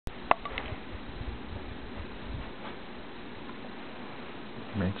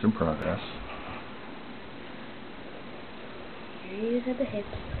It's in progress. Here he is at the hips.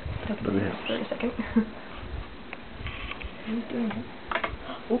 Look at the hips. For a second. He's doing it.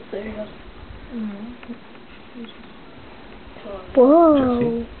 Oh, there he goes. Whoa.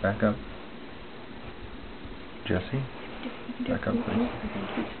 Jesse, back up. Jesse, back up, please. I think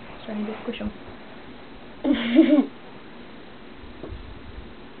he's starting to squish him. There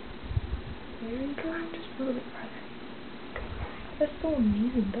you go. Just a little bit farther. That's so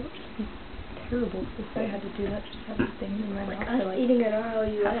amazing. That would just be terrible if I had to do that. Just have this thing in my mouth for like eating an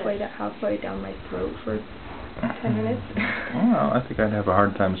ROUS. halfway down my throat for 10 minutes. Well, I think I'd have a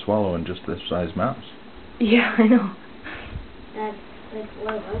hard time swallowing just this size mouse. Yeah, I know. That's like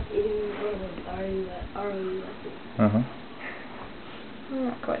one of us eating one of ROUS. Uh-huh.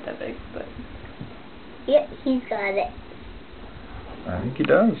 Not quite that big, but... Yeah, he's got it. I think he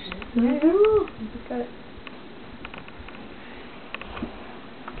does. Yeah, he's got it.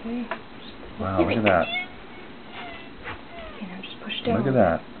 Okay. Wow, look at that. Okay, now just push down. Look at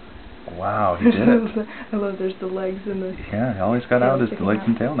that. Wow, he did it. I love there's the legs and the... Yeah, all he's got out is the legs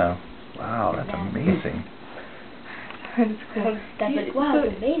and tail now. Wow, that's amazing. That's cool. Wow,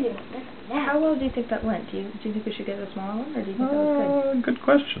 that's amazing. How well do you think that went? Do you think we should get a smaller one, or do you think that was good? Good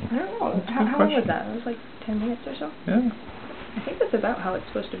question. I don't know. How long was that? It was like 10 minutes or so? Yeah. I think that's about how it's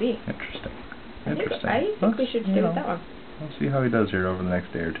supposed to be. Interesting. I think we should stick with that one. We'll see how he does here over the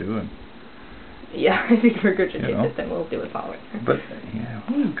next day or two. And yeah, I think if we're good to take it, then we'll do it following. But, yeah,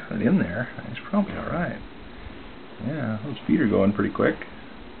 he's got it in there. He's probably alright. Yeah, those feet are going pretty quick.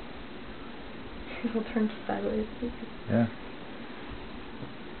 He'll turn sideways. Yeah.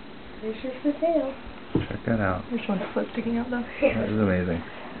 There's just the tail. Check that out. There's one foot sticking out though. That is amazing.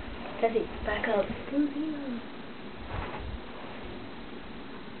 Jesse, back up.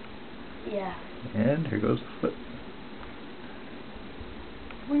 Yeah. And here goes the foot.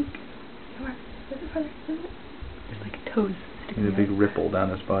 Wink. Come on. There's like toes sticking There's a big out. ripple down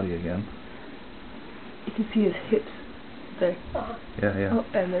his body again. You can see his hips there. Yeah, yeah. Oh,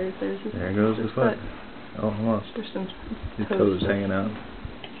 and there's his There goes the foot. Oh, almost. There's some His toes hanging out.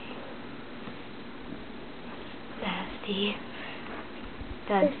 Nasty.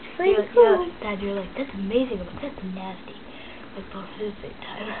 Dad, you're like, that's amazing, but that's nasty. Like both at the same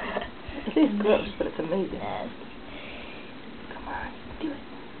time. It's gross, but it's amazing. Nasty. Come on, do it.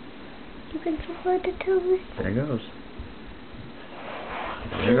 You can swallow the toes. There it goes.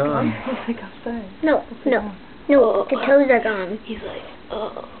 They're gone. It's like outside. No, the toes are gone. He's like,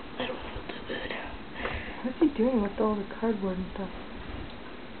 oh, I don't feel too good. What's he doing with all the cardboard and stuff?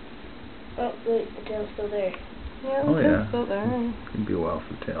 Oh, wait, the tail's still there. Yeah, Oh, yeah. still there. Could be a while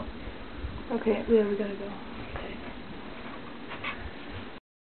for the tail. Okay, yeah, we gotta go.